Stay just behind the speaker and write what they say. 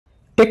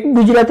Tech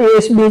Gujarati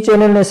SB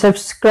ચેનલને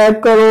subscribe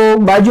કરો,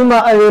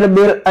 બાજુમાં આવેલ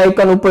બેલ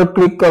આઇકન ઉપર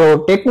ક્લિક કરો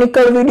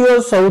ટેકનિકલ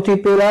વિડિયો સૌથી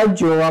પહેલા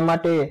જોવા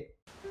માટે।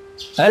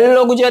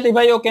 હેલો ગુજરાતી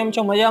ભાઈઓ, કેમ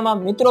છો?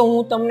 મજામાં? મિત્રો,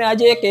 હું તમને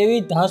આજે એક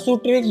એવી ધાસુ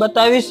ટ્રીક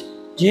બતાવીશ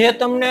જે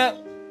તમને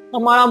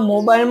તમારા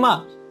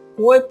મોબાઈલમાં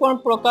કોઈ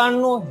પણ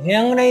પ્રકારનો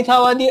હેંગ નહીં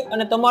થવા દે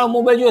અને તમારો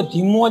મોબાઈલ જો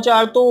ધીમો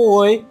ચાલતો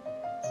હોય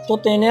તો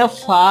તેને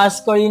ફાસ્ટ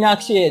કરી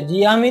નાખશે।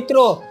 જી હા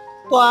મિત્રો,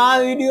 તો આ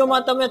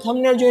વિડીયોમાં તમે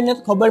થંબનેલ જોઈને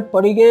ખબર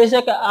પડી ગઈ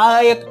છે કે આ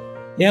એક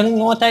હેંગ ન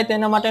થાય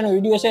તેના માટેનો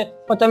વિડીયો છે,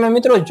 પણ તમે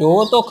મિત્રો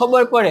જોવો તો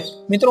ખબર પડે।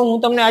 મિત્રો, હું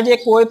તમને આજે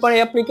કોઈ પણ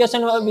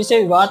એપ્લિકેશન વિશે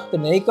વાત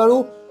નહીં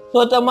કરું, તો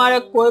તમારે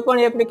કોઈ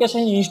પણ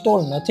એપ્લિકેશન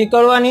ઇન્સ્ટોલ નથી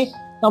કરવાની।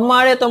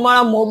 તમારે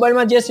તમારા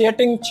મોબાઈલમાં જે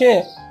સેટિંગ છે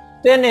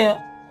તેને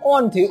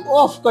ઓન થી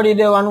ઓફ કરી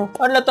દેવાનું,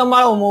 એટલે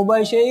તમારો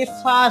મોબાઈલ છે એ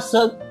ફાસ્ટ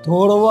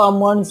દોડવા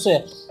માંડશે।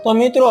 તો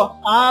મિત્રો,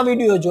 આ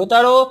વિડીયો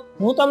જોતા રહો,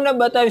 હું તમને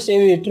બતાવીશ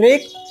એવી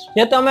ટ્રીક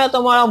જે તમે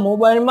તમારા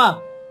મોબાઈલમાં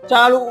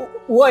ચાલુ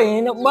હોય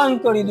એને બંધ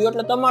કરી દો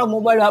એટલે તમારો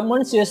મોબાઈલ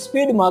બનશે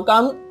સ્પીડમાં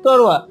કામ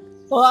કરવા।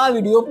 તો આ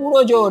વિડીયો પૂરો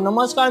જોવો।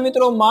 નમસ્કાર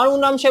મિત્રો, મારું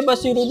નામ છે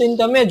બસીરુદ્દીન,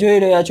 તમે જોઈ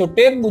રહ્યા છો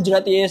tech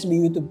Gujarati SB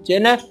YouTube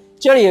channel.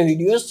 ચલિए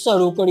video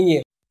શરૂ કરીએ।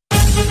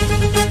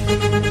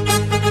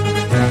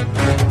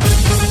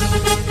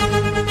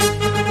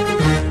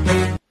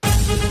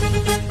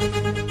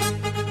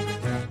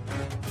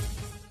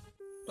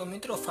 તો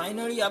મિત્રો,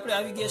 ફાઇનલી આપણે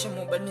આવી ગયા છે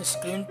મોબાઈલની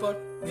સ્ક્રીન પર।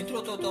 મિત્રો,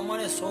 તો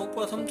તમારે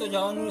સૌપ્રથમ તો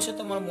જવાનું રહેશે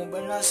તમારા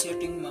મોબાઈલના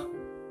સેટિંગમાં।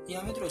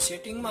 ત્યાં મિત્રો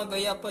સેટિંગમાં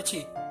ગયા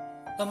પછી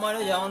તમારે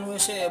જવાનું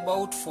રહેશે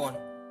એબાઉટ ફોન।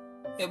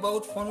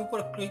 એબાઉટ ફોન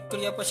ઉપર ક્લિક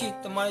કર્યા પછી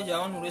તમારે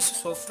જવાનું રહેશે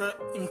સોફ્ટવેર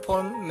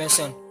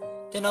ઇન્ફોર્મેશન।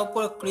 તેના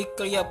ઉપર ક્લિક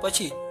કર્યા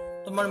પછી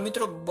તમારા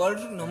મિત્રો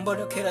બર્ડ નંબર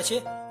લખેલા છે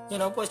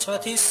તેના ઉપર 6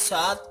 થી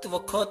 7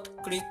 વખત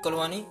ક્લિક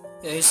કરવાની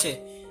રહેશે।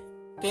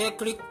 તે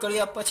ક્લિક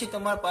કર્યા પછી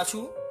તમારે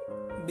પાછું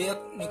બેક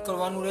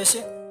નીકળવાનું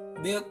રહેશે।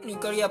 બેક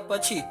નીકળ્યા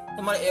પછી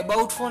તમારે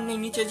એબાઉટ ફોન ની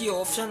નીચે જે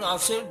ઓપ્શન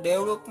આવશે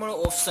ડેવલપમેન્ટ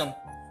ઓપ્શન,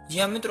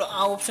 જ્યાં મિત્રો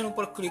આ ઓપ્શન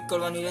ઉપર ક્લિક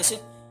કરવાની રહેશે।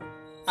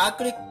 આ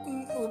ક્લિક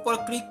ઉપર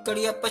ક્લિક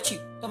કર્યા પછી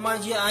તમારે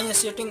જે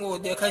અહીંયા સેટિંગ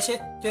દેખાય છે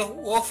તે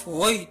ઓફ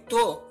હોય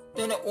તો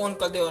તેને ઓન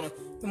કરી દેવાનું।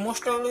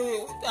 મોસ્ટ ઓફલી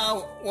આ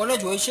ઓન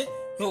જ હોય છે,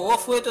 જો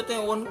ઓફ હોય તો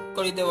તેને ઓન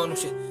કરી દેવાનું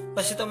છે।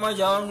 પછી તમારે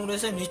જવાનું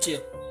રહેશે નીચે।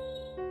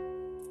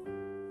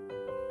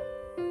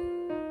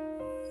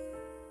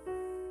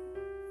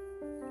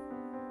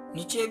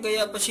 નીચે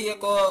ગયા પછી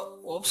એક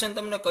ઓપ્શન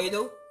તમને કહી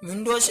દઉં,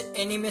 વિન્ડોઝ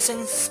એનિમેશન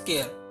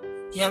સ્કેલ,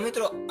 જ્યાં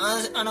મિત્રો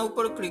આના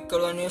ઉપર ક્લિક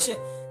કરવાની હશે,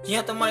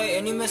 જ્યાં તમારે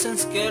એનિમેશન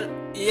સ્કેલ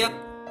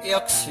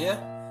 1x છે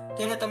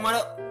તેને તમારે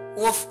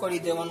ઓફ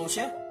કરી દેવાનું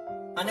છે।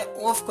 આને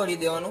ઓફ કરી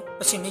દેવાનું।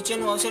 પછી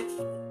નીચેનું આવશે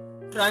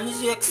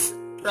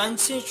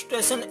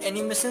ટ્રાન્સિસ્ટેશન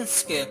એનિમેશન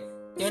સ્કેલ,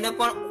 તેને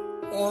પણ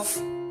ઓફ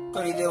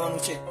કરી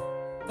દેવાનું છે।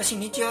 પછી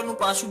નીચેનું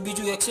પાછું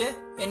બીજું એક છે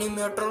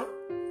એનિમેટર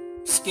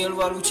સ્કેલ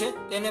વાળું છે,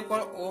 તેને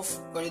પણ ઓફ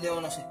કરી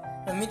દેવાનું છે।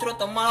 મિત્રો,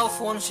 તમારો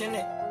ફોન છે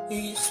ને એ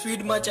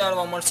સ્પીડમાં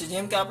ચાલવા મળશે,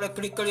 જેમ કે આપણે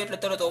ક્લિક કરીએ એટલે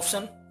તરત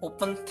ઓપ્શન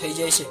ઓપન થઈ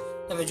જાય છે।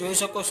 તમે જોઈ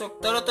શકો છો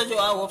તરત જ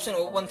આ ઓપ્શન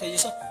ઓપન થઈ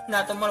જશે અને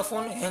આ તમારો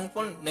ફોન હેંગ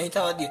પણ નહીં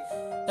થવા દે।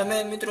 તમે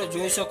મિત્રો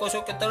જોઈ શકો છો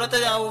કે તરત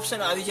જ આ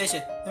ઓપ્શન આવી જાય છે।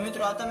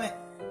 મિત્રો, આ તમે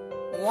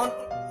ઓન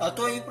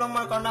હતો એ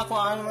પ્રમાણે કરી નાખો,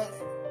 આ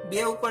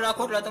 2 ઉપર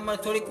રાખો એટલે તમારે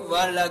થોડીક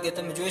વાર લાગે।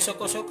 તમે જોઈ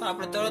શકો છો કે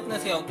આપણે તરત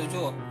નથી આવતું,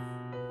 જુઓ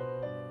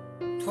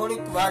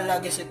થોડીક વાર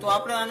લાગે છે। તો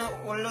આપણે આને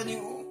ઓલરેડી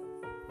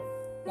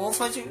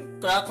ઓફ જ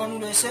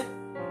રાખવાનું રહેશે,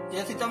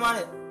 જેથી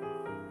તમારે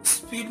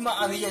સ્પીડમાં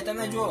આવી જાય।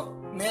 તમે જુઓ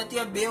મેં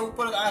અત્યારે 2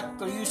 ઉપર આ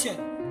કર્યું છે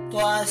તો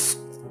આ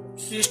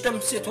સિસ્ટમ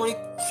છે થોડીક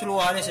સ્લો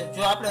આવે છે।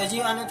 જો આપણે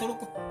હજી આને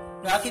થોડુંક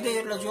રાખી દઈએ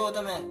એટલે જો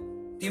તમે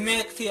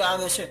ધીમેથી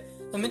આવે છે।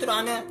 તો મિત્રો,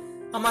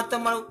 આમાં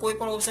તમારું કોઈ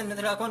પણ ઓપ્શન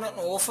નથી રાખવાનો,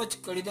 ઓફ જ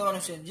કરી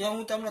દેવાનું છે। જે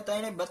હું તમને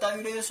તઈને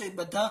બતાવી રહ્યો છું એ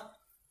બધા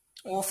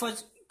ઓફ જ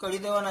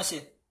કરી દેવાના છે।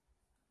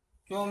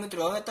 જો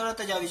મિત્રો હવે તરત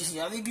જ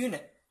આવી ગયું ને।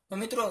 તો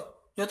મિત્રો,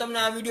 જો તમને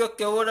આ વિડીયો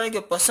કેવો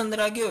લાગ્યો, પસંદ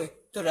લાગ્યો હોય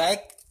તો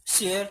લાઈક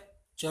શેર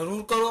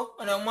જરૂર કરો,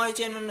 અને અમારી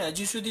ચેનલને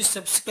હજી સુધી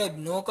સબસ્ક્રાઇબ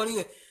ન કરી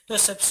હોય તો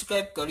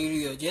સબસ્ક્રાઇબ કરી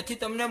રહ્યો, જેથી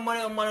તમને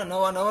મળે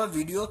અમારા નવા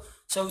વિડીયો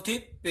સૌથી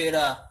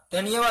પહેલા।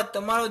 ધન્યવાદ,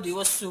 તમારો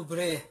દિવસ શુભ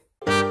રહે।